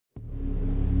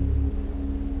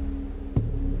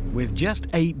With just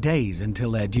 8 days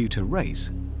until they're due to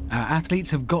race, our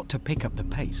athletes have got to pick up the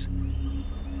pace.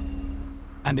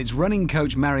 And it's running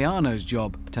coach Mariano's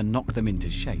job to knock them into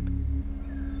shape.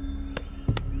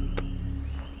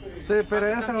 Sí,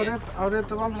 pero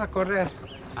ahorita vamos a correr.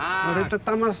 Ahorita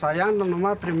estamos ensayando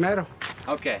nomás primero.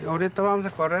 Okay. Ahorita vamos a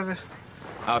correr.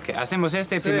 Okay, hacemos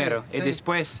este primero y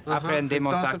después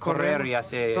aprendemos a correr y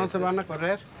hacer. Entonces van a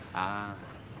correr.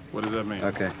 What does that mean?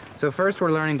 Okay. So first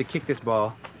we're learning to kick this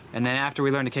ball, and then after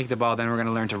we learn to kick the ball, then we're going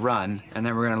to learn to run, and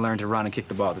then we're going to learn to run and kick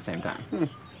the ball at the same time.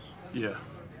 Yeah.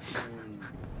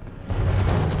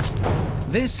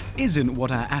 This isn't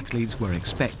what our athletes were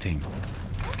expecting.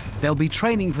 They'll be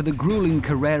training for the grueling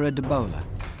Carrera de Bola.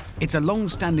 It's a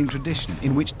long-standing tradition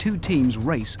in which two teams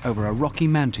race over a rocky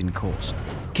mountain course,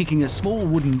 kicking a small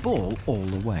wooden ball all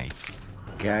the way.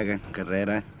 Que hagan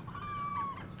carrera.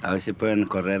 A ver si pueden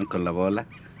correr con la bola.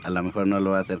 A lo mejor no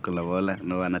lo va a hacer con la bola,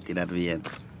 no van a tirar bien.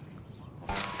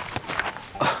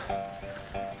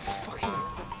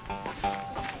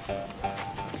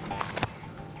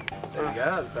 There you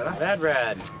go. Bad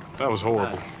rad. That was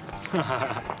horrible.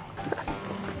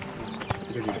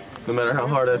 No matter how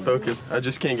hard I focus, I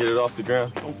just can't get it off the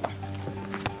ground.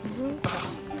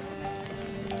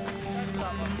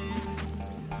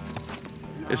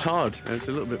 It's hard, and it's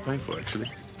a little bit painful,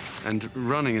 actually. And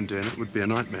running and doing it would be a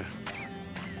nightmare.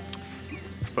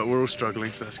 But we're all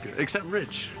struggling, so that's good. Except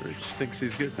Rich. Rich thinks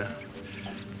he's good now.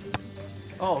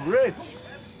 Oh, Rich!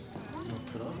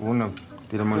 Uno,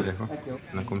 tira muy lejos.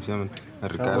 No, ¿cómo se llama?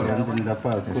 Ricardo.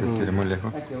 Ese tira muy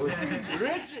lejos.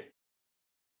 Rich!